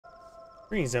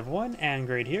Greetings everyone, and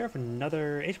Grade here for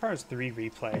another Age of Empires 3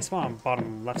 replay. So on the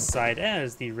bottom left side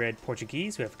as the red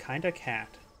Portuguese, we have KindaCat.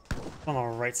 On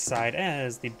the right side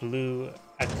as the blue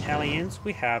Italians,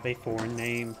 we have a foreign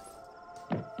name.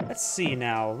 Let's see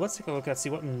now, let's take a look, let's see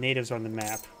what natives are on the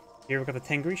map. Here we've got the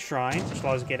Tengri Shrine, which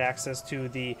allows you to get access to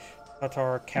the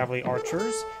Tatar Cavalry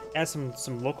Archers, and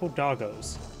some local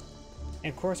doggos.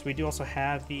 And of course we do also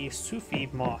have the Sufi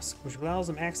Mosque, which allows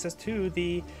them access to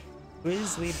the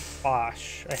Grizzly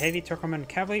Bosch, a heavy Turkoman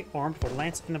cavalry armed with a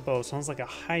lance and a bow. Sounds like a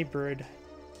hybrid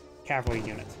cavalry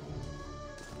unit.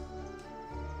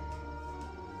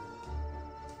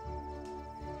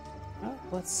 Well,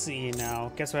 let's see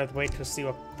now. Guess we have to wait to see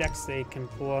what decks they can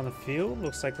pull on the field.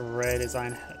 Looks like red is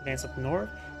on advance up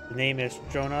north. The name is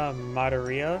Jonah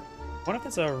Maderia. I wonder if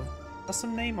it's a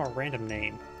custom name or random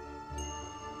name.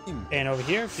 And over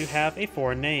here, we do have a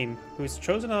foreign name who's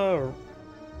chosen a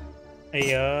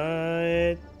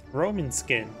Roman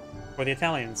skin for the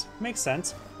Italians. Makes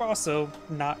sense, but also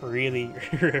not really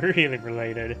really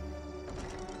related.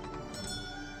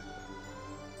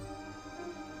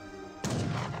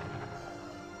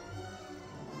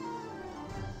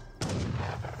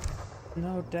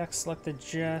 No deck selected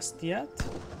just yet.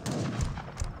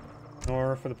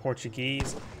 Nor for the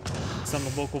Portuguese. Some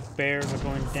of the local bears are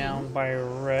going down by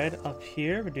red. Up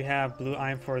here, we do have blue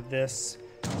iron for this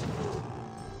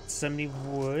 70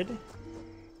 wood,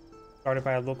 guarded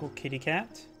by a local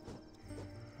KindaCat.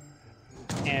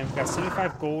 And we've got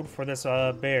 75 gold for this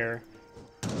bear.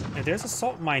 And there's a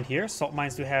salt mine here. Salt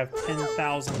mines do have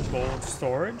 10,000 gold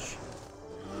storage.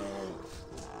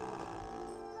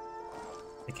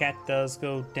 The cat does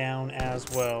go down as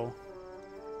well.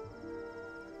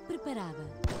 Preparada.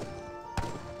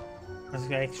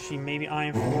 Okay, she may be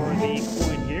eyeing for the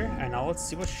coin here. And now let's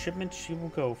see what shipment she will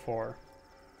go for.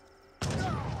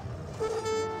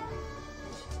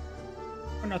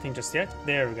 Or nothing just yet.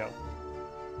 There we go.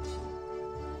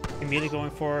 Immediately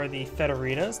going for the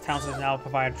Federitas. Towns that now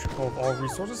provide a trickle of all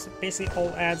resources. It basically all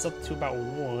adds up to about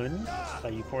one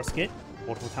that you of course get.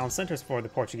 Multiple town centers for the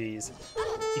Portuguese.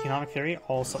 Economic theory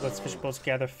also lets fish boats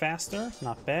gather faster.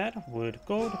 Not bad. Wood,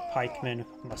 gold, pikemen,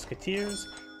 musketeers.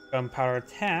 Gunpowder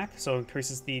attack, so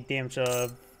increases the damage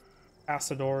of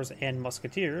ambassadors and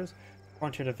musketeers.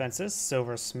 Frontier defenses,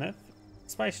 silversmith.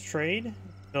 Spice trade.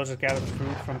 Villagers gather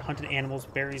food from hunted animals,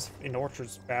 berries, and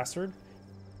orchards bastard.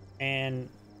 And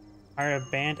hire a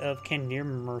band of Cannoneer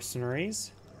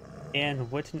mercenaries.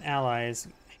 And Witten allies.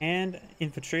 And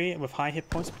infantry with high hit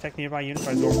points to protect nearby units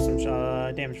by absorbing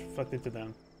some damage inflicted to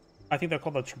them. I think they're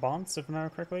called the Trabants, if I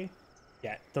remember correctly.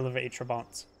 Yeah, deliver 8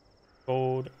 Trabants.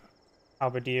 Gold,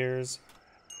 halberdiers,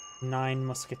 9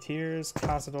 musketeers,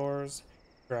 cazadors,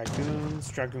 dragoons,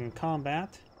 dragoon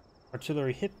combat,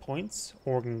 artillery hit points,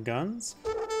 organ guns,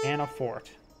 and a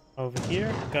fort. Over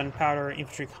here, gunpowder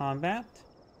infantry combat,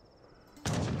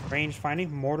 range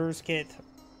finding, mortars get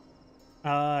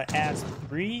adds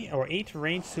 3 or 8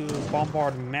 range to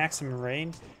bombard maximum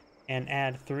range, and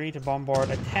add 3 to bombard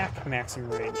attack maximum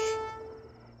range.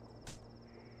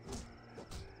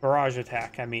 Barrage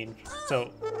attack, I mean. So,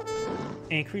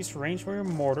 increased range for your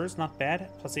mortars, not bad.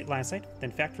 Plus 8 line sight.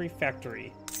 Then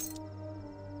factory.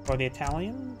 For the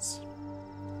Italians,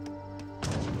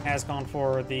 has gone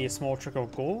for the small trickle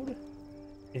of gold.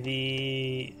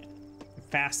 The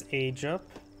fast age up.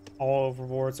 All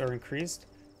rewards are increased.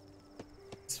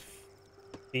 It's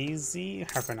easy.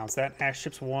 How to pronounce that? As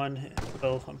ships 1,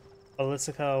 the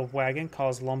Ballistica wagon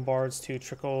cause Lombards to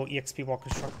trickle EXP while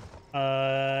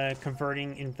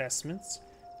converting investments.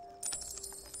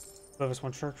 Delivers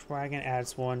 1 church wagon,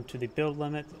 adds 1 to the build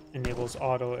limit, enables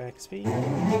auto XP.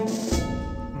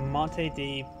 Monte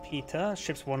de Pita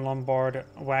ships 1 Lombard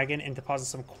wagon and deposits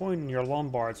some coin in your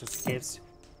Lombards, which gives,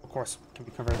 of course, can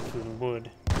be converted to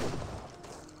wood.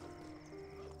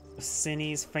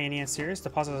 Cine's financiers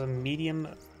deposits a medium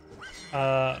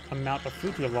amount of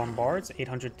food to your Lombards,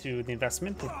 800 to the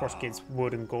investment, of course gives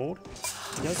wood and gold.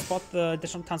 You just bought the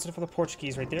additional town center for the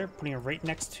Portuguese right there, putting it right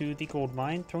next to the gold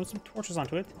mine, throwing some torches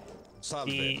onto it.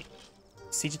 The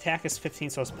siege attack is 15,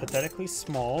 so it's pathetically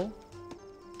small.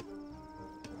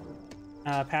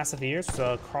 Passive ears,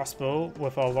 so a crossbow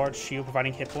with a large shield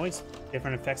providing hit points,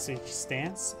 different effects to each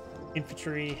stance.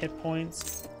 Infantry hit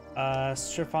points.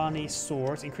 Stefani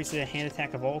swords increases the hand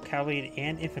attack of all cavalry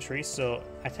and infantry, so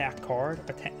attack card,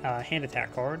 hand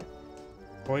attack card.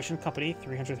 Croatian company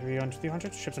 300, 300,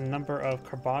 300 ships a number of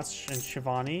Karbats and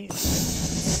Shivani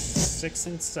 6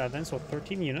 and 7, so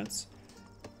 13 units.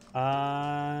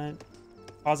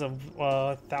 Deposit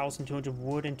 1,200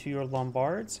 wood into your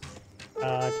Lombards.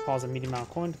 Deposit medium amount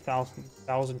of coin,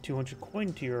 1,200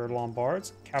 coin to your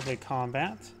Lombards. Cavalry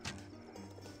combat.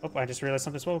 Oh, I just realized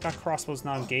something as well. We've got crossbows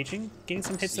now engaging. Getting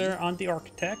some hits there on the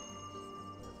architect.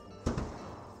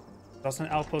 There's also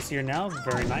an outpost here now.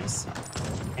 Very nice.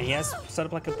 And he has set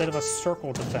up like a bit of a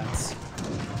circle defense.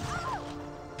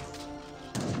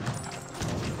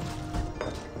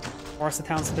 Force the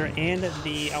town center and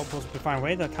the outpost will be fine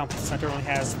away. The town center only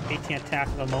has 18 attack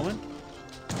at the moment.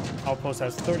 Outpost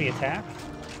has 30 attack.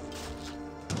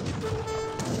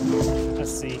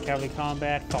 Let's see, Cavalry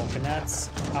Combat,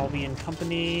 Falconets, Albion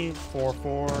Company,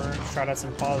 4-4, Stradats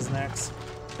and Bosniaks,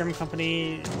 German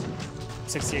Company,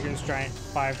 6 Jaegers,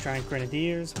 5 Giant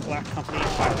Grenadiers, Black Company,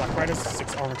 5 Black Riders,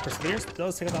 6 Armored Perseveres.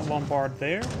 Those take out that Lombard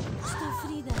there. I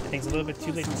think it's a little bit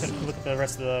too late to look at the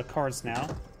rest of the cards now.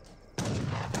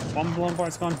 One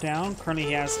Lombard's gone down. Currently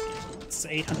he has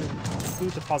 800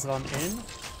 food deposit on in.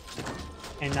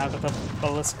 And now got the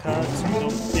Ballista to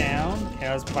go down.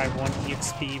 Has by 1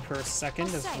 EXP per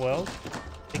second as well.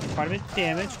 Taking quite a bit of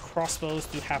damage. Crossbows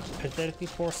do have pathetically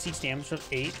poor siege damage of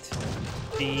 8.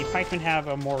 The pikemen have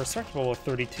a more respectable of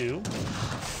 32.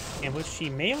 In which he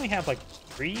may only have like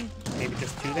 3, maybe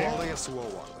just 2 there.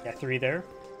 Yeah, 3 there.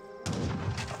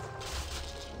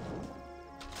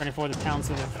 Running for the town's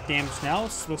damage now.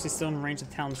 Mostly still in range of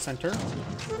the town center.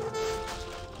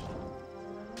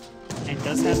 And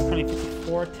does have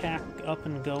 2054 attack up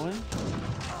and going.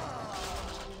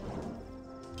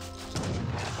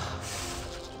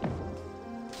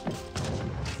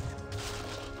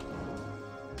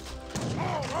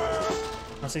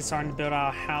 Mostly starting to build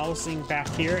out housing back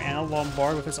here and a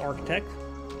Lombard with his architect.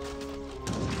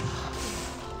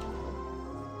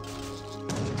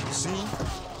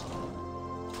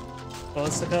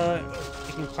 Ballistica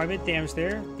taking quite a bit of damage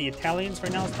there. The Italians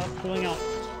right now is not pulling out.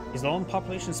 He's low in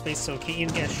population space, so can't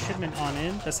even get a shipment on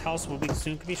in. This house will be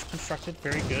soon to be constructed.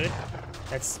 Very good.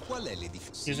 That's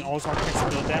using all his architects to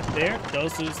build that there.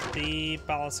 Does lose the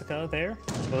Ballistica there.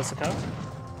 Ballistica.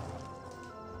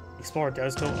 Explorer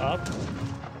does go up.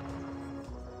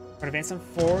 For advancing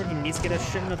forward, he needs to get a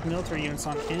shipment of military units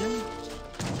on in.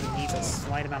 He needs a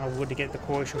slight amount of wood to get the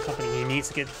Coalition Company. He needs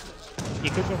to get. He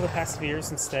could go for the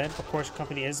Pacifiers instead, but Coalition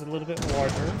Company is a little bit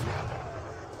larger.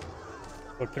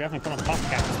 Would definitely put on top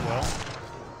cap as well.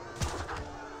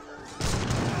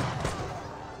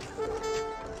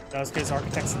 Does get his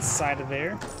architects inside of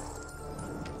there.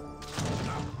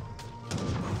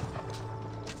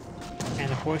 And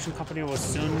the Coalition Company will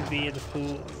soon be at the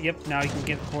pool. Yep, now you can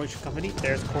get the Coalition Company.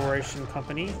 There's Coalition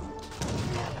Company.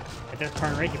 At their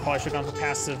current rate, you probably should have gone for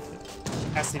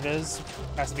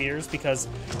Pacifiers because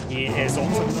he is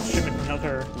also going to ship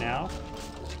another now.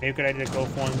 Maybe a good idea to go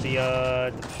for one of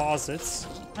the deposits.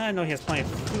 I know he has plenty of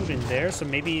food in there, so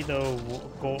maybe the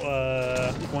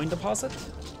coin deposit?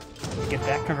 Get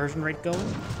that conversion rate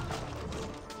going.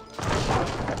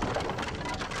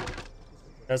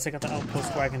 Does take out the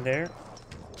outpost wagon there.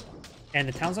 And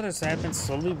the town centers have been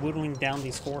slowly whittling down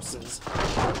these horses.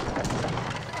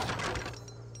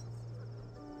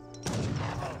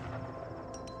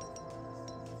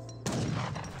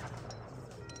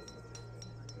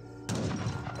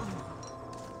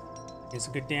 It's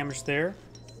good damage there.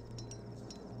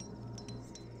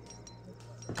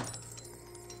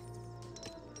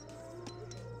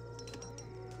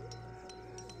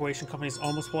 Coalition Company is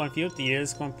almost full on field. He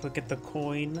is going to get the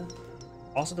coin.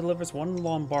 Also delivers 1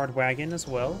 Lombard wagon as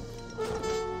well.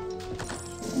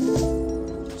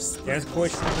 There's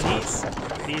Coalition Company.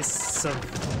 These,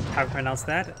 how to pronounce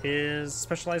that, is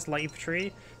specialized light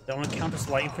infantry that only counters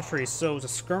light infantry. So it's a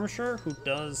skirmisher who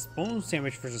does bonus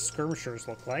damage versus skirmishers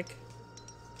look like.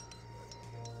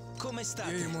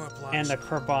 And the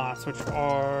Kerbats, which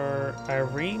are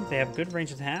Irene. They have good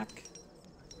range attack.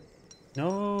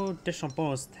 No additional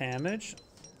bonus damage.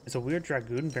 It's a weird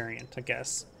Dragoon variant, I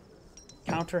guess.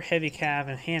 Counter heavy cav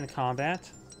and hand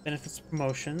combat. Benefits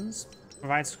promotions.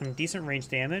 Provides some decent range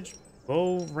damage.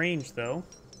 Low range though.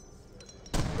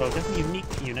 So definitely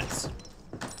unique units.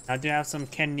 Now I do have some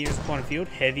Cannoneers point of view.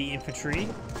 Heavy infantry.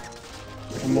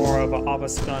 More of an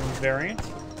Obascun variant.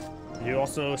 You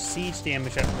also siege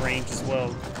damage at range as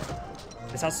well.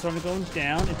 This house is going to go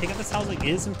down, and taking out this housing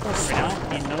is important right now.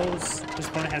 He knows his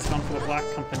opponent has gone for the Black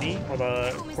Company, or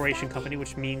the Croatian Company,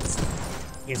 which means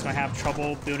he's going to have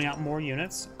trouble building out more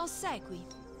units.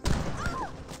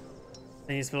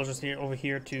 Then these villagers here over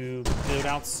here to build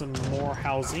out some more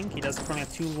housing. He does currently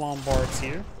have 2 Lombards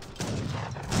here.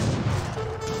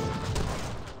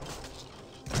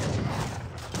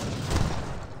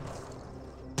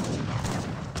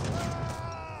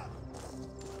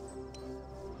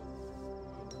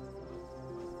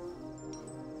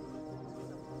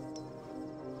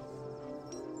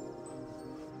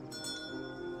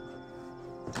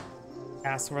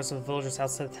 pass the rest of the villagers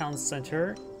outside the town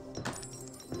center.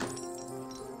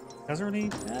 Doesn't really...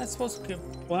 it's supposed to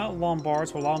pull out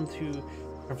Lombards, will allow them to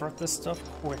convert this stuff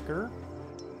quicker.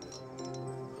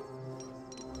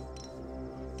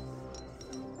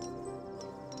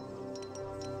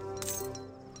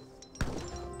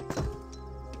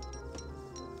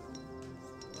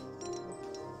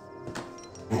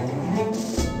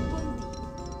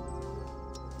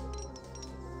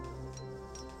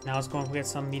 Now it's going to get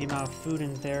some medium amount of food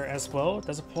in there as well.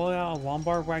 Does it pull out a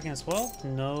Lombard wagon as well?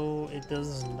 No, it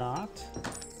does not.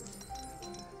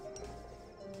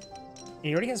 And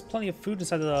he already has plenty of food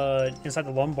inside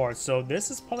the Lombard, so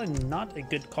this is probably not a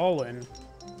good call-in.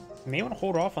 You may want to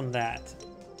hold off on that.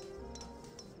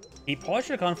 He probably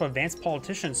should have gone for advanced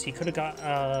politicians. He could have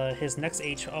got his next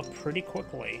age up pretty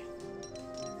quickly.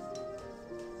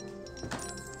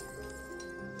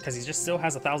 Because he just still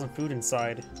has 1,000 food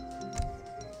inside.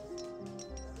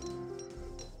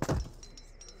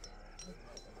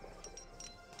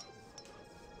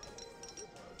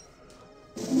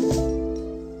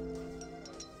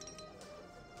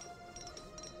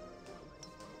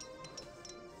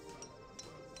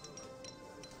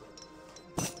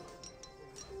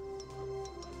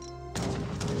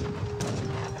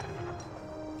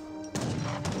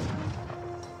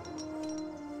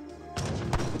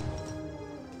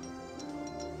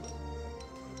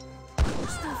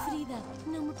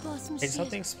 There's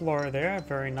something explorer there,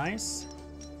 very nice.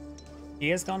 He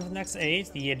has gone to the next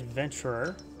age, the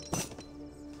adventurer.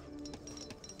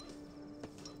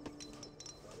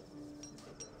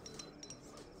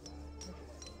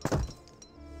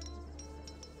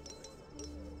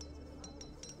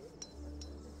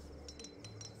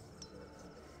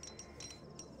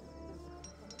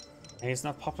 And he's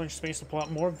enough population space to pull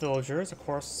out more villagers. Of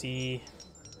course, he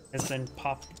has been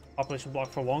population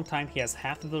blocked for a long time. He has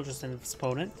half the villagers in his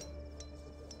opponent.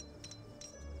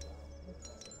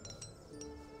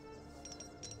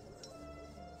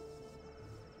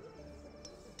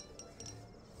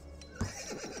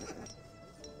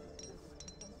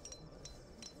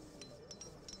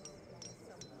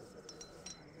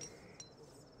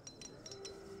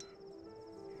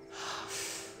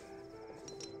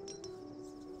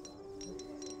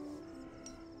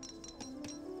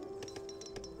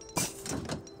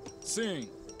 Sim.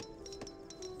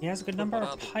 He has a good number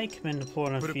of pikemen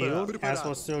deployed on the field, as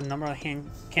well as a number of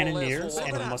cannoneers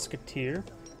and a musketeer.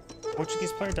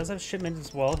 Portuguese player does have a shipment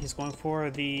as well. He's going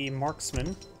for the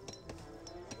marksman.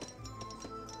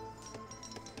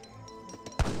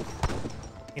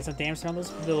 Get some damage around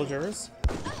those villagers.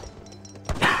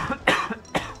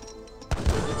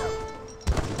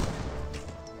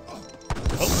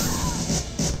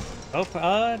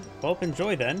 Well,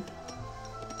 enjoy then.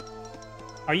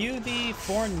 Are you the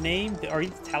foreign name? Are you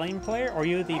the Italian player, or are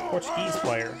you the Portuguese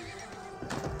player?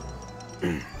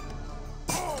 We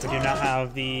do not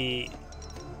have the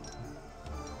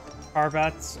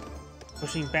Arbats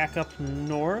pushing back up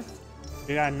north.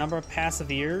 We got a number of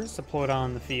passive ears deployed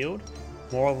on the field.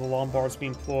 More of the Lombards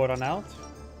being deployed on out.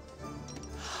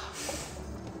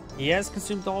 He has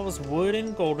consumed all his wood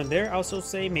and gold in there. I also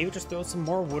say maybe just throw some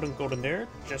more wood and gold in there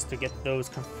just to get those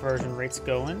conversion rates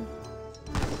going.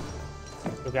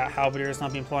 We've got Halberdiers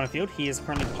not being deployed on the field. He is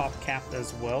currently pop capped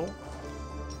as well.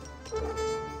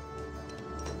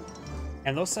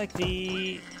 And looks like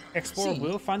the Explorer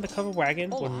will find the covered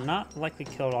wagon. Will not likely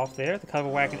kill it off there. The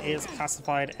covered wagon is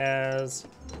classified as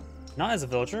not as a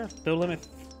villager. Build limit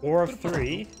 4 of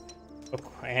 3.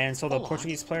 And so the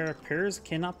Portuguese player appears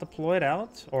cannot deploy it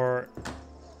out, or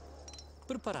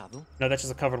no, that's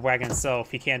just a covered wagon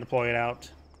itself. He can't deploy it out.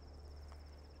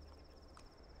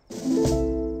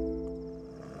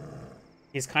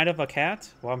 He's kind of a cat.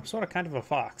 Well, I'm sort of kind of a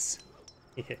fox.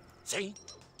 Got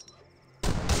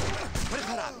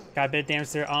a bit of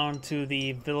damage there onto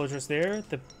the villagers there.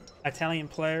 The Italian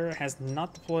player has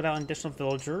not deployed out additional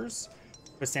villagers.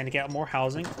 We're standing to get more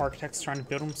housing. Architects trying to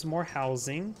build him some more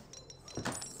housing.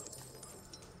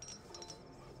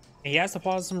 He has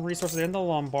deposited some resources in the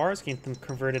Lombards, getting them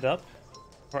converted up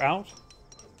or out.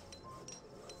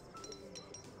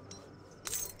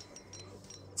 Let's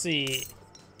see.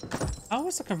 How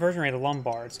was the conversion rate of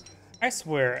Lombards? I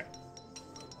swear,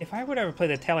 if I would ever play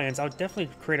the Italians, I would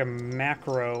definitely create a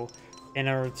macro in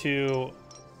order to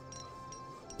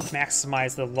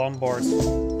maximize the Lombards.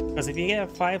 Because if you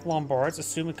get 5 Lombards,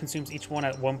 assume it consumes each one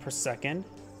at 1 per second.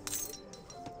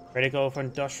 Ready to go for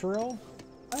industrial?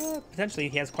 Potentially,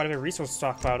 he has quite a bit of resource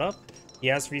stockpiled up. He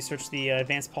has researched the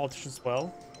advanced politicians as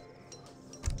well.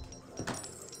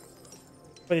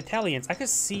 For the Italians, I could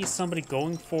see somebody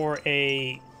going for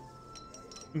a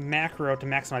macro to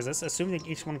maximize this, assuming that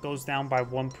each one goes down by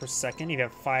 1 per second. If you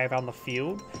have 5 out on the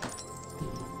field,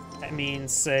 that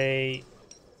means, say,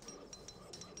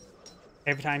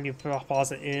 every time you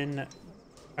pause it in,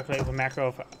 calculate the macro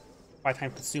of 5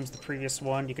 times consumes the previous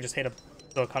one, you can just hit a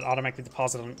automatically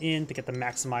deposit on in to get the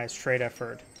maximized trade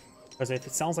effort. Because if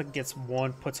it sounds like it gets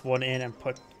one, puts 1 in and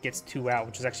gets 2 out,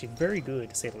 which is actually very good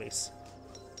to say the least.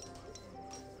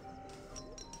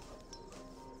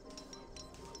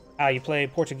 You play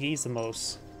Portuguese the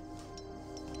most.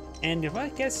 And if I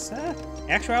guess,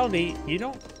 actuality, you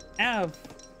don't have,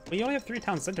 well, you only have 3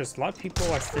 town centers. A lot of people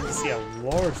tend to see a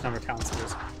large number of town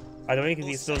centers. By the way, you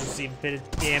can still receive a bit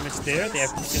of damage there. They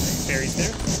have fairies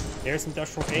there. There's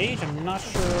Industrial Age. I'm not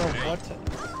sure what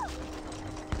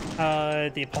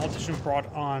the politician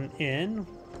brought on in.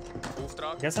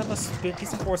 He does have a good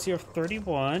decent force here of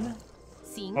 31.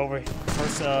 Over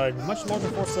force, much larger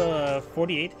force of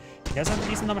 48. He does have a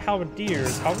decent number of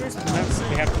halberdiers. Halberdiers,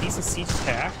 we have decent siege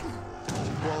attack.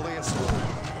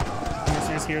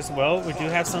 Mercenaries here as well. We do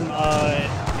have some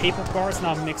paper guards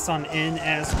now mixed on in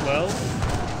as well.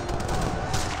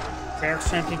 Barracks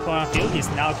champion going on field. He's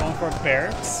now going for a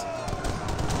barracks.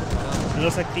 It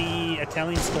looks like the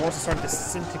Italian stores are starting to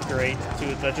disintegrate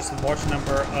to just a large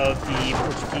number of the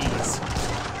Portuguese.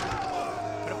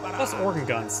 Plus organ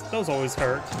guns. Those always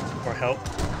hurt or help.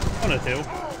 One or two.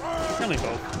 Really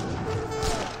both.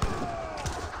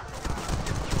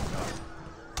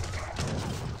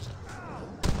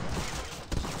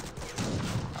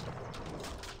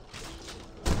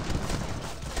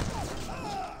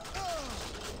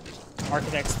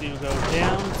 Architects do go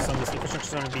down. Some of this infrastructure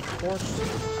is going to be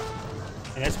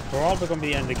torched. And that's probably going to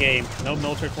be the end of the game. No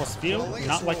military force field.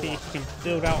 Not likely you can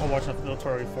build out a large enough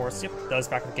military force. Yep, does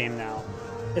back the game now.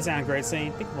 It's Great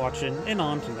saying, thank you for watching, and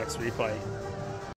on to the next replay.